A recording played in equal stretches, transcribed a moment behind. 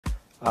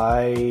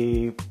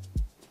I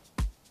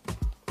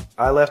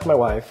left my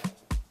wife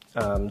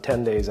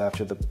 10 days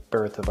after the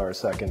birth of our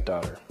second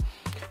daughter.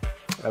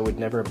 I would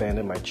never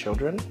abandon my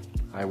children.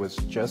 I was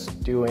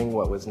just doing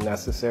what was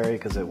necessary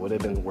because it would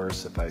have been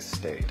worse if I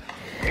stayed.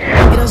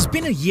 It has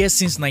been a year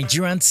since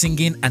Nigerian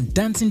singing and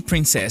dancing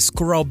princess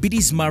Korra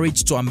Obidi's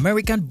marriage to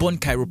American-born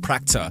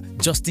chiropractor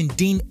Justine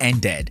Dean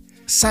ended.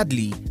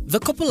 Sadly, the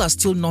couple are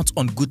still not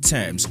on good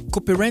terms,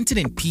 co-parenting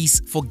in peace,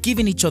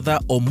 forgiving each other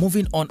or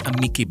moving on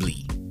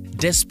amicably.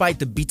 Despite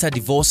the bitter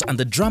divorce and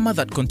the drama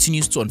that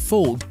continues to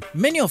unfold,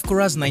 many of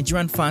Korra's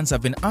Nigerian fans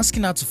have been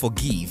asking her to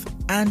forgive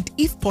and,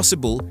 if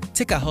possible,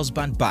 take her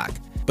husband back.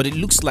 But it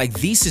looks like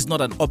this is not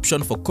an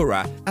option for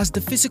Korra, as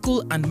the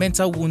physical and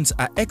mental wounds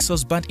her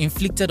ex-husband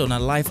inflicted on her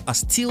life are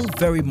still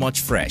very much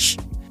fresh.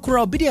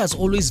 Korra Obidi has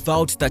always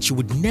vowed that she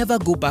would never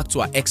go back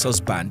to her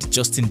ex-husband,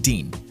 Justine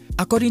Dean.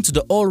 According to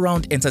the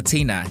all-round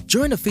entertainer,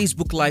 during a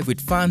Facebook Live with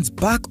fans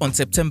back on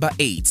September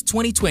 8,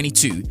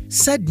 2022,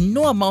 said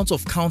no amount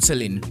of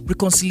counseling,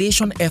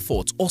 reconciliation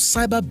effort or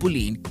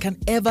cyberbullying can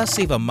ever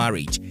save a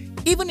marriage.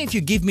 Even if you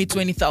give me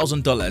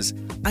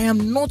 $20,000, I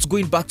am not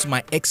going back to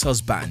my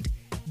ex-husband.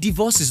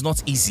 Divorce is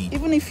not easy.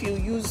 Even if you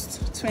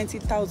used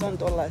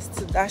 $20,000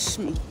 to dash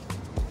me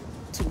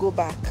to go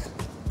back,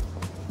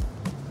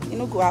 it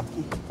no go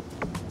happen.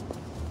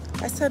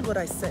 I said what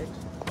I said.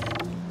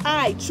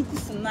 I,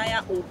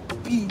 Chukwufunaya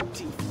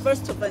Obidi,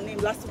 first of her name,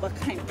 last of her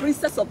kind,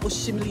 Princess of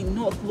Oshimili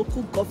North,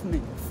 local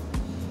government,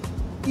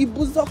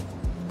 Ibuzo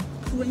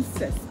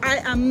princess. I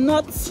am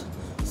not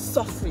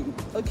suffering,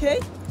 okay?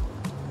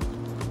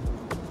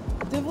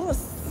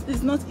 Divorce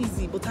is not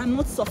easy, but I'm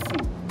not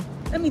suffering.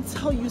 Let me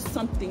tell you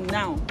something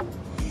now.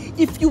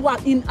 If you are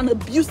in an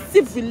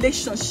abusive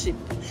relationship,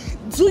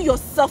 do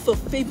yourself a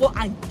favor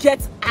and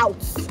get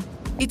out.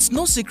 It's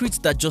no secret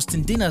that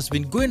Justine Dean has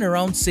been going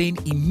around saying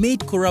he made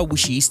Korra who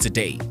she is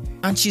today,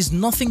 and she's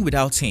nothing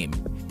without him.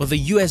 But the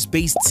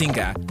US-based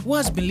singer, who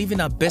has been living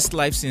her best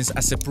life since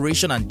her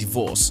separation and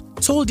divorce,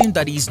 told him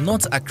that he is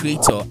not a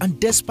creator and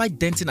despite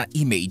denting her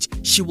image,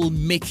 she will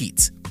make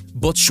it.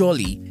 But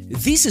surely,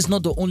 this is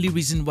not the only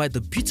reason why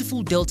the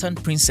beautiful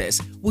Deltan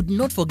princess would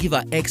not forgive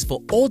her ex for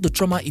all the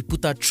trauma he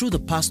put her through the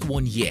past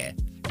 1 year.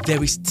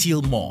 There is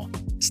still more.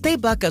 Stay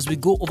back as we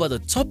go over the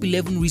top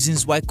 11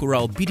 reasons why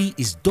Korra Obidi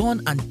is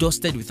done and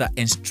dusted with her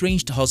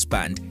estranged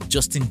husband,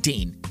 Justine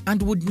Dean,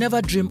 and would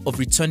never dream of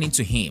returning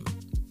to him.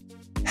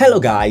 Hello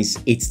guys,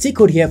 it's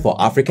T-Code here for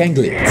African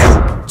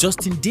Glitz.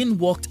 Justine Dean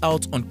walked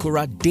out on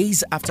Korra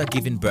days after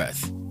giving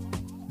birth.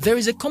 There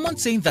is a common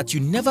saying that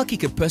you never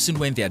kick a person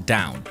when they are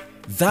down.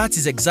 That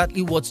is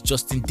exactly what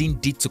Justine Dean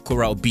did to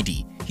Korra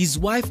Obidi, his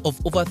wife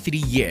of over 3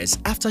 years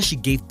after she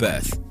gave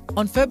birth.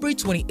 On February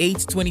 28,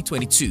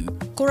 2022,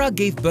 Korra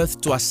gave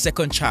birth to her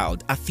second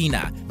child,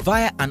 Athena,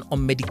 via an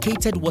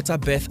unmedicated water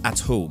birth at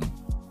home.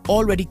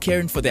 Already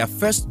caring for their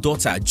first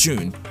daughter,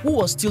 June, who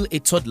was still a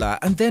toddler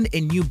and then a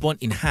newborn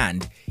in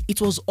hand,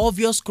 it was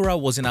obvious Korra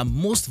was in her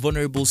most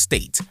vulnerable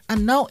state,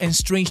 and now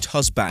estranged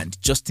husband,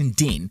 Justine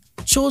Dean,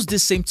 chose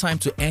this same time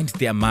to end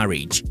their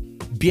marriage.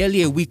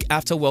 Barely a week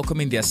after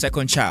welcoming their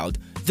second child,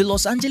 the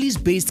Los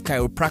Angeles-based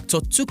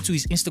chiropractor took to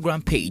his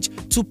Instagram page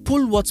to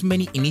pull what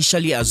many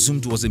initially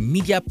assumed was a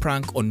media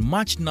prank on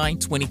March 9,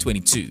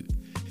 2022.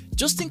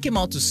 Justine came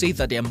out to say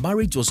that their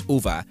marriage was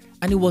over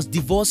and he was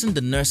divorcing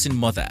the nursing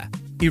mother.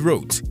 He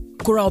wrote,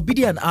 "Korra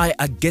Obidi and I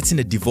are getting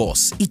a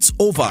divorce. It's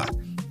over.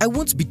 I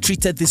won't be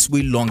treated this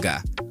way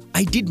longer.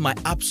 I did my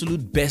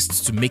absolute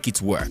best to make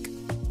it work."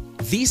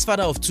 This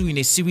father of two in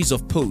a series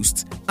of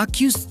posts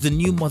accused the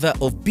new mother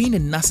of being a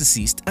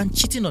narcissist and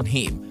cheating on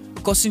him,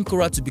 causing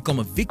Korra to become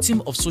a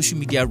victim of social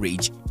media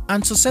rage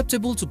and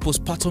susceptible to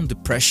postpartum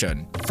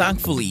depression.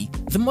 Thankfully,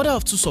 the mother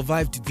of two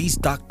survived this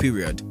dark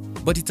period,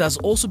 but it has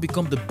also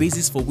become the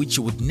basis for which she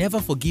would never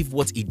forgive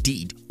what he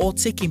did or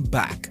take him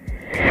back.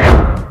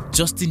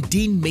 Justine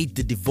Dean made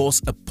the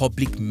divorce a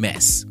public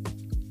mess.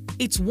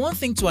 It's one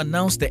thing to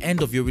announce the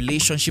end of your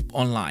relationship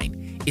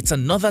online. It's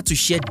another to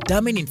share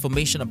damning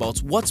information about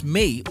what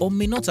may or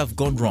may not have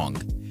gone wrong.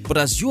 But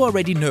as you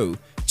already know,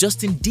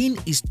 Justine Dean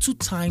is 2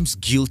 times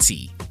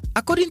guilty.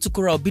 According to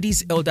Korra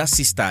Obidi's elder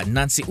sister,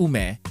 Nancy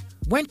Ume,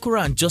 when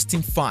Korra and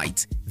Justine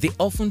fight, they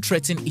often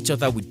threaten each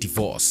other with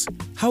divorce.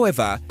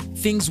 However,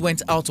 things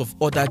went out of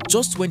order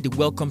just when they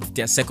welcomed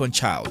their second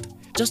child.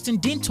 Justine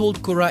Dean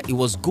told Korra he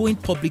was going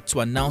public to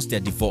announce their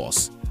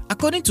divorce.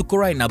 According to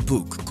Korra in her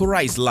book,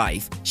 Korra is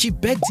Life, she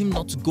begged him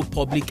not to go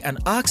public and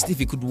asked if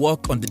he could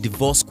work on the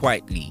divorce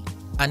quietly.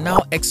 And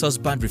now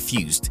ex-husband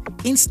refused.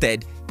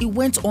 Instead, he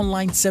went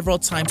online several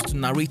times to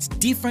narrate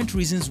different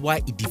reasons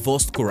why he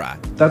divorced Korra.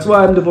 That's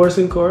why I'm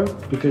divorcing Korra,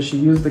 because she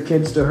used the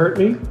kids to hurt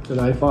me,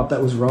 and I thought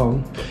that was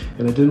wrong.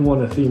 And I didn't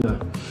want Athena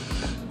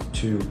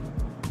to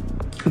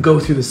go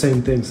through the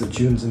same things that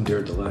June's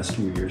endured the last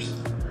few years.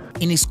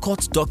 In his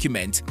court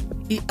document,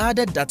 he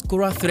added that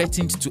Korra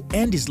threatened to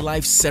end his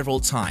life several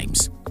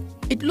times.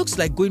 It looks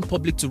like going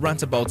public to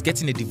rant about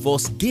getting a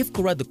divorce gave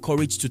Korra the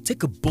courage to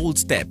take a bold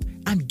step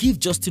and give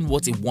Justine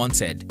what he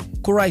wanted.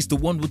 Korra is the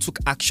one who took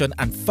action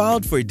and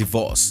filed for a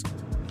divorce.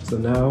 So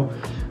now,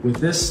 with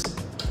this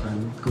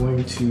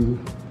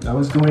I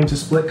was going to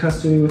split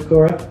custody with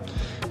Korra,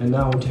 and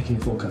now I'm taking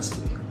full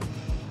custody.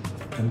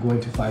 I'm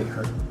going to fight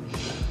her.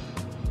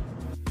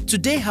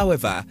 Today,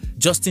 however,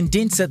 Justine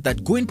Dean said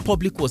that going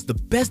public was the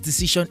best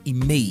decision he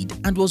made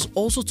and was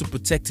also to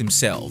protect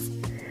himself.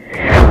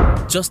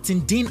 Justine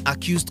Dean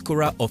accused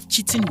Korra of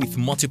cheating with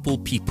multiple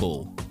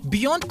people.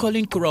 Beyond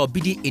calling Korra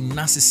Obidi a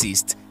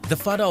narcissist, the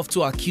father of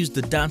two accused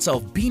the dancer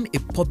of being a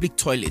public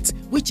toilet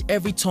which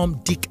every Tom,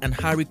 Dick and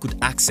Harry could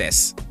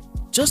access.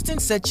 Justine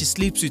said she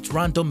sleeps with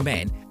random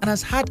men and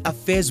has had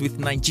affairs with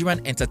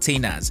Nigerian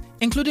entertainers,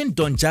 including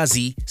Don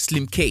Jazzy,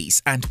 Slim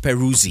Case and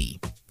Peruzzi.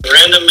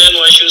 Random men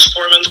while she was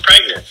 4 months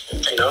pregnant,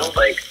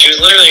 she was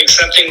literally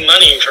accepting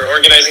money for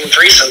organizing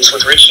threesomes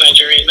with rich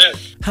Nigerian men.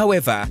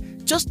 However,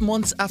 just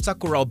months after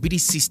Korra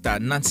Obidi's sister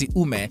Nancy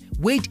Ume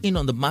weighed in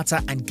on the matter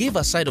and gave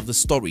her side of the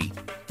story,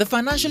 the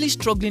financially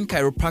struggling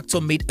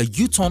chiropractor made a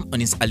U-turn on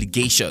his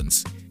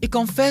allegations. He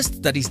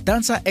confessed that his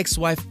dancer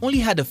ex-wife only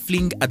had a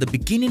fling at the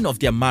beginning of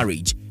their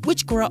marriage,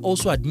 which Korra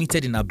also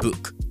admitted in her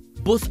book.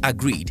 Both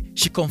agreed,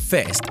 she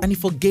confessed, and he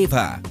forgave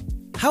her.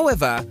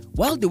 However,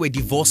 while they were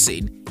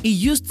divorcing, he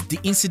used the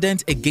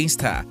incident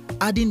against her,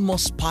 adding more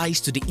spice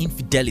to the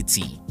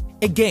infidelity.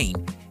 Again,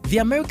 the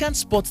American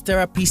sports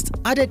therapist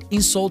added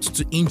insult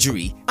to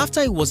injury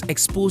after he was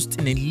exposed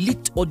in a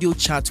leaked audio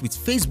chat with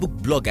Facebook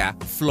blogger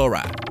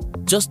Flora.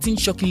 Justine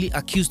shockingly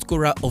accused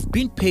Korra of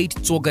being paid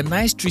to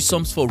organize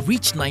threesomes for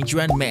rich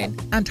Nigerian men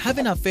and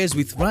having affairs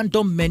with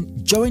random men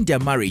during their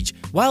marriage,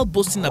 while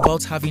boasting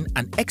about having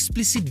an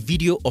explicit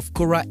video of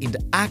Korra in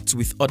the act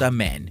with other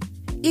men.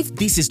 If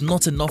this is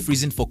not enough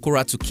reason for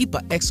Korra to keep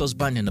her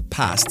ex-husband in the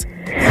past,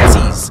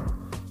 it is.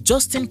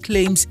 Justine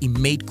claims he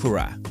made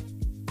Korra.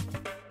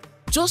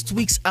 Just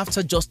weeks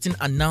after Justine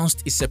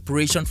announced his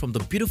separation from the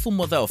beautiful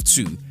mother of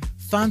two,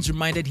 fans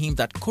reminded him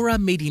that Korra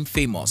made him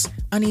famous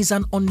and is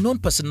an unknown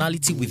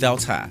personality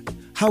without her.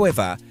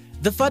 However,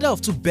 the father of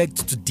two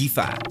begged to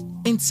differ.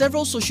 In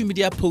several social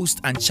media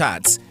posts and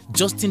chats,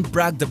 Justine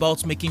bragged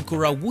about making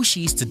Korra who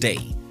she is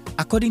today.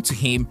 According to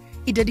him,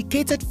 he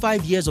dedicated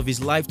 5 years of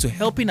his life to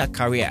helping her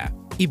career.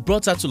 He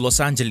brought her to Los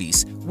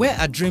Angeles, where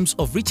her dreams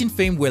of reaching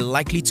fame were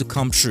likely to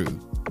come true.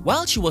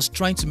 While she was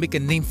trying to make a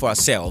name for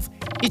herself,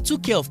 he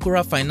took care of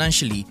Korra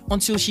financially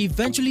until she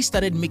eventually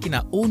started making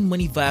her own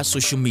money via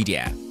social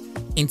media.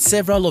 In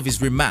several of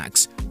his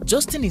remarks,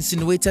 Justine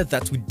insinuated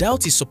that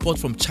without his support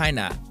from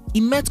China,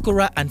 he met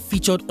Korra and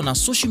featured on her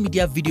social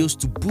media videos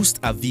to boost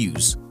her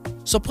views.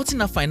 Supporting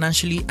her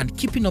financially and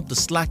keeping up the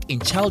slack in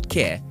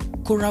childcare,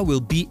 Korra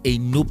will be a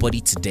nobody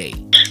today.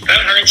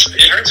 That hurts.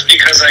 It hurts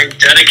because I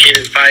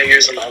dedicated 5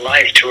 years of my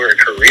life to her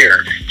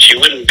career. She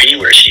wouldn't be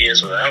where she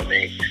is without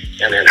me.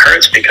 And it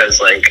hurts because,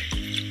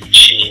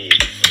 she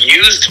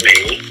used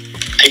me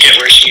to get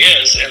where she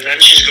is, and then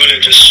she's going to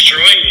destroy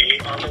me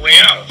on the way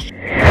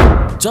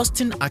out.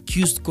 Justine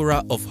accused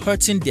Korra of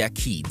hurting their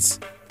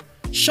kids.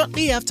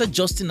 Shortly after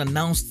Justine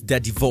announced their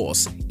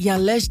divorce, he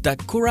alleged that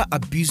Korra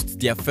abused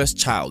their first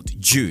child,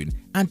 June,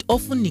 and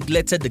often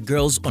neglected the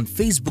girls on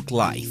Facebook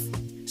Live.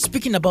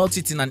 Speaking about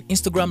it in an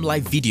Instagram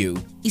Live video,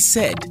 he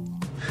said,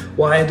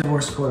 Why I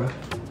divorced Korra?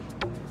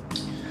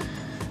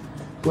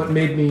 What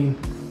made me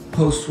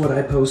post what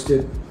I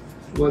posted?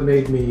 What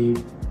made me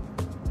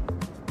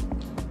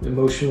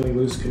emotionally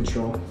lose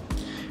control?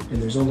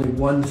 And there's only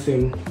one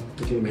thing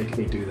that can make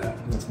me do that,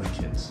 and that's my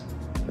kids.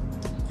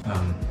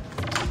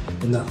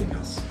 And nothing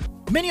else.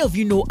 Many of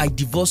you know I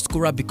divorced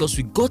Korra because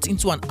we got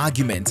into an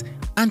argument,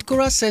 and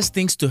Korra says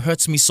things to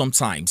hurt me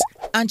sometimes,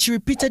 and she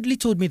repeatedly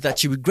told me that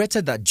she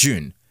regretted that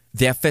June,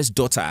 their first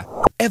daughter,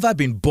 ever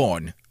been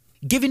born.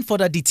 Giving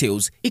further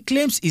details, he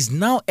claims his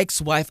now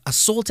ex-wife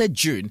assaulted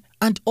June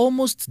and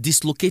almost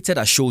dislocated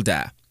her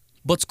shoulder.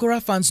 But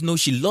Korra fans know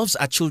she loves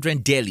her children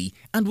dearly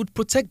and would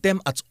protect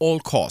them at all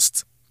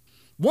costs.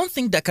 One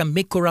thing that can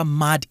make Korra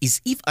mad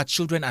is if her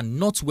children are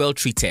not well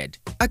treated.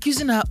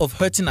 Accusing her of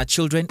hurting her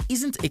children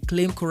isn't a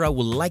claim Korra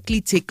will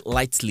likely take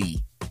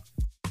lightly.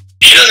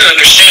 She doesn't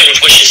understand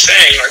with what she's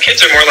saying. Our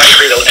kids are more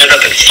likely to end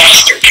up in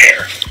foster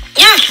care.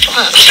 Yeah,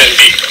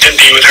 than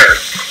be with her.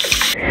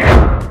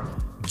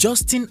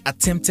 Justine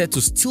attempted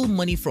to steal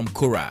money from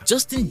Korra.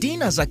 Justine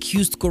Dean has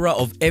accused Korra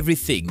of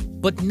everything,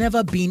 but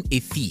never been a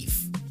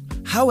thief.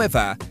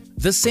 However,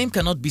 the same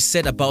cannot be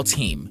said about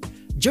him.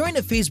 During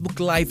a Facebook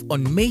Live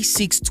on May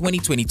 6,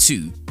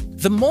 2022,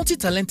 the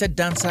multi-talented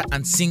dancer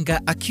and singer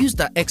accused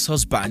her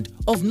ex-husband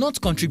of not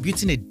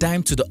contributing a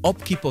dime to the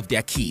upkeep of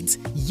their kids,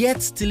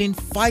 yet stealing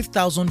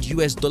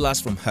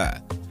 $5,000 from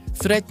her.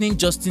 Threatening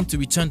Justine to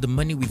return the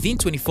money within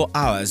 24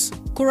 hours,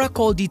 Korra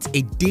called it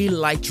a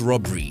daylight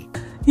robbery.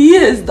 He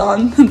has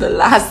done the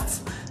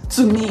last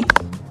to me.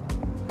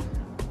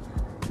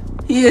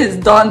 He has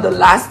done the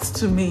last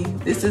to me.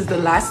 This is the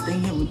last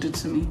thing he would do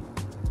to me.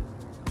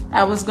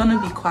 I was gonna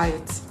be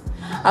quiet.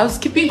 I was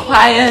keeping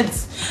quiet.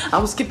 I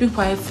was keeping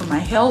quiet for my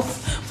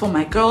health, for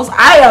my girls.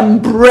 I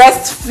am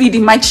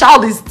breastfeeding. My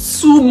child is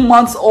 2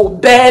 months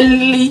old,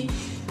 barely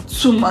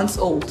 2 months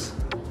old.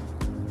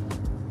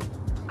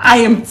 I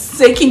am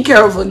taking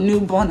care of a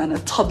newborn and a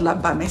toddler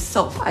by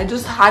myself. I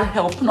just had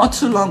help not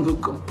too long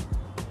ago.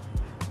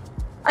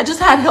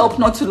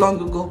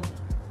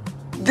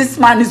 This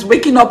man is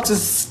waking up to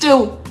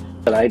still.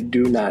 But I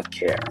do not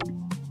care.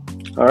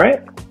 All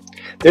right?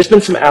 There's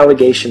been some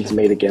allegations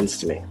made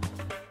against me.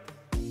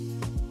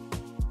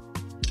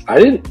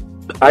 I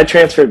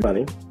transferred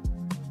money.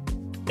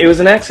 It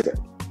was an accident,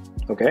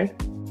 okay?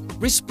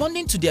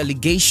 Responding to the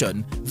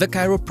allegation, the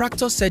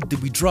chiropractor said the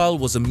withdrawal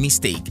was a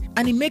mistake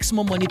and he makes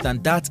more money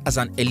than that as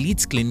an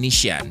elite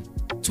clinician.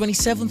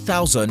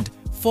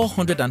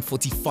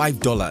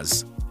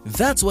 $27,445.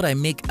 That's what I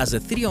make as a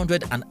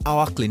 300 an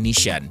hour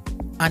clinician,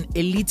 an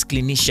elite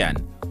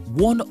clinician,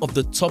 one of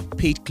the top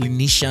paid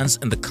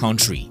clinicians in the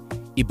country,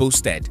 he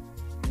boasted.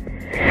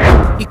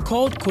 He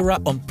called Korra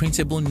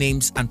unprintable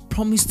names and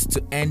promised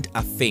to end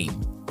her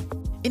fame.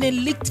 In a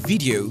leaked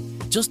video,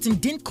 Justine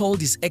Dean called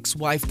his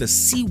ex-wife the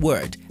C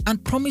word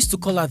and promised to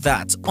call her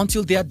that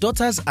until their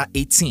daughters are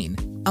 18,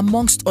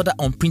 amongst other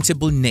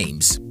unprintable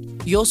names.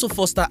 He also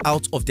forced her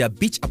out of their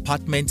beach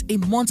apartment a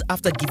month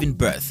after giving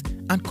birth,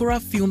 and Korra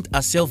filmed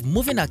herself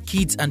moving her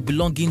kids and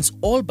belongings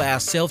all by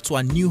herself to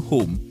her new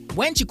home,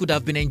 when she could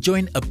have been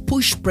enjoying a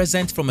push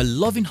present from a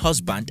loving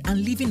husband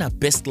and living her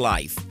best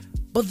life.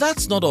 But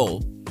that's not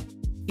all.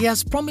 He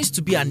has promised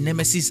to be her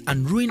nemesis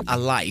and ruin her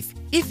life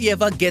if he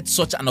ever gets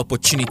such an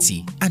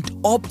opportunity, and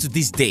up to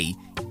this day,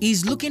 he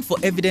is looking for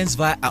evidence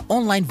via her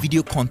online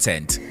video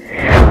content.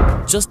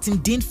 Justine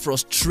Dean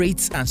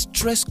frustrates and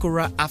stresses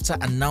Korra after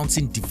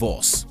announcing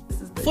divorce.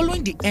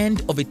 Following the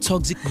end of a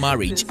toxic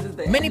marriage,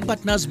 many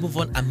partners move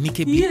on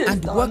amicably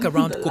and work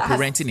around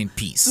co-parenting in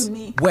peace.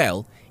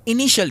 Well,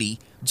 initially,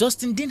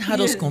 Justine Dean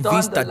had us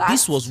convinced that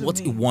this was what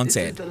he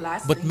wanted,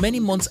 but many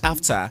months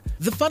after,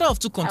 the father of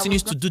two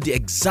continues to do the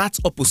exact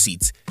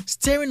opposite,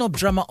 stirring up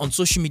drama on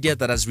social media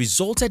that has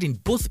resulted in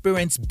both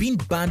parents being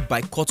banned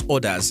by court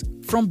orders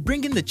from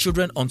bringing the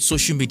children on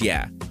social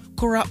media.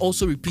 Korra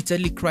also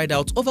repeatedly cried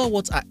out over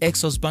what her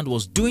ex-husband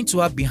was doing to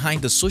her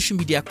behind the social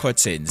media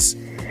curtains.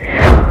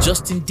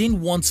 Justine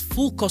Dean wants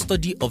full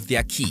custody of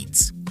their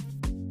kids.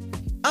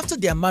 After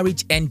their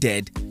marriage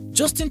ended,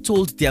 Justine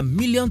told their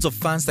millions of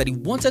fans that he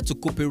wanted to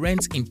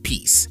co-parent in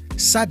peace.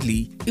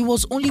 Sadly, he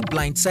was only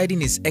blindsiding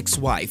his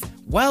ex-wife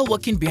while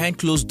working behind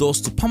closed doors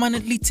to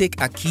permanently take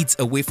her kids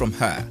away from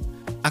her.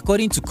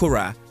 According to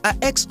Korra, her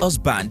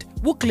ex-husband,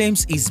 who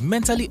claims is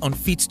mentally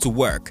unfit to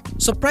work,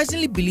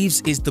 surprisingly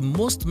believes is the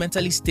most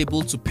mentally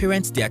stable to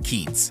parent their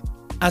kids.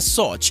 As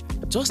such,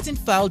 Justine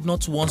filed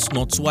not once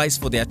nor twice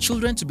for their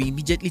children to be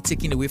immediately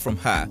taken away from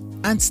her,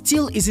 and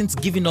still isn't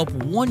giving up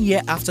 1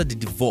 year after the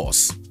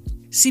divorce.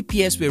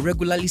 CPS were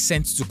regularly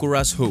sent to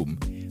Korra's home.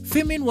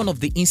 Filming one of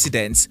the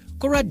incidents,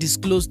 Korra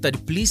disclosed that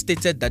the police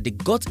stated that they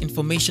got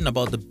information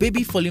about the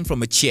baby falling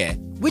from a chair,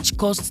 which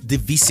caused the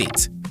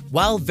visit.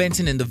 While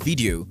venting in the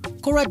video,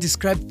 Korra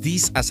described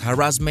this as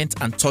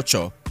harassment and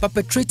torture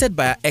perpetrated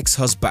by her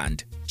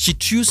ex-husband. She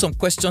threw some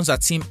questions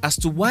at him as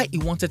to why he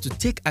wanted to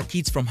take her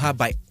kids from her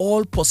by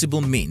all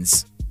possible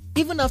means.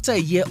 Even after a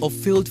year of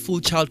failed full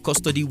child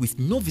custody with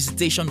no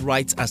visitation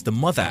rights as the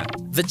mother,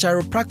 the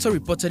chiropractor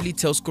reportedly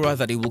tells Korra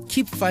that he will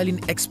keep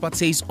filing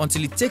expertise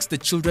until he takes the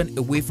children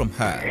away from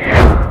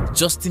her.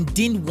 Justine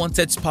Dean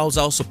wanted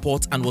spousal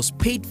support and was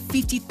paid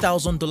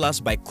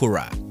 $50,000 by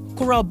Korra.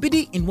 Korra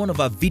Obidi, in one of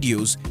her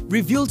videos,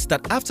 revealed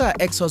that after her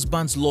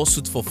ex-husband's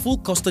lawsuit for full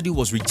custody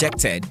was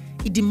rejected,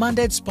 he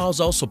demanded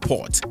spousal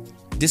support.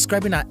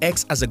 Describing her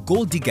ex as a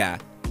gold digger,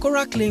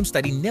 Korra claims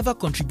that he never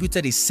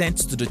contributed a cent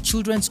to the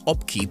children's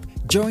upkeep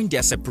during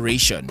their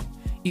separation.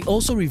 He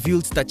also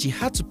revealed that she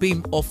had to pay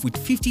him off with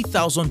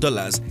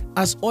 $50,000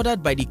 as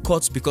ordered by the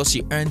courts because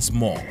she earns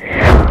more.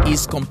 He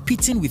is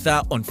competing with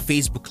her on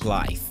Facebook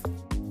Live.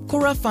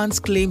 Korra fans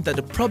claim that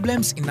the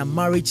problems in her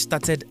marriage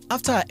started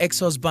after her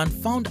ex-husband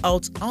found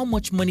out how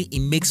much money he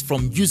makes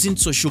from using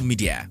social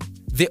media.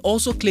 They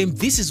also claim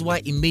this is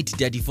why he made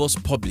their divorce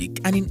public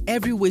and in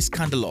every way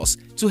scandalous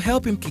to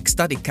help him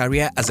kickstart a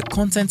career as a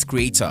content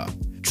creator.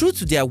 True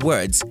to their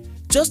words,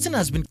 Justine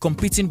has been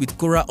competing with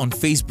Korra on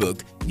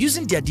Facebook,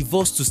 using their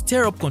divorce to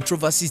stir up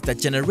controversies that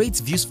generate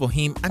views for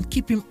him and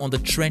keep him on the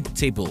trend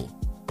table.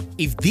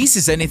 If this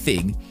is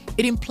anything,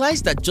 it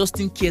implies that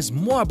Justine cares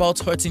more about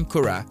hurting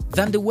Korra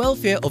than the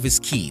welfare of his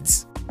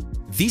kids.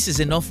 This is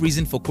enough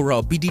reason for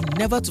Korra Obidi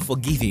never to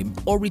forgive him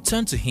or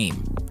return to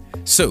him.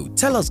 So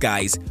tell us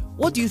guys,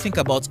 what do you think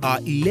about our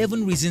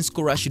 11 reasons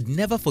Korra should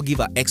never forgive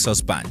her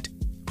ex-husband?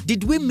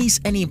 Did we miss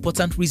any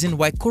important reason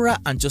why Korra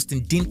and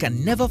Justine Dean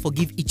can never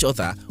forgive each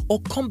other or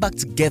come back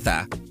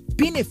together?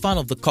 Being a fan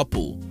of the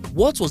couple,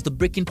 what was the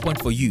breaking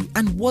point for you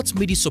and what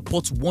made you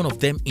support one of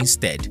them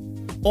instead?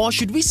 Or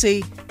should we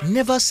say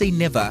never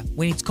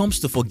when it comes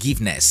to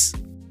forgiveness?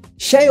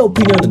 Share your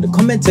opinion in the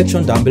comment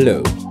section down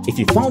below. If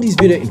you found this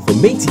video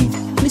informative,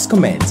 please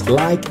comment,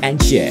 like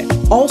and share.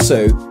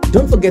 Also,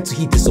 don't forget to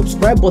hit the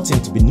subscribe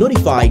button to be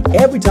notified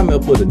every time I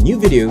upload a new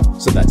video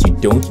so that you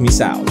don't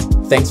miss out.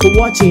 Thanks for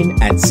watching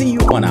and see you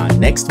on our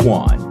next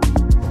one.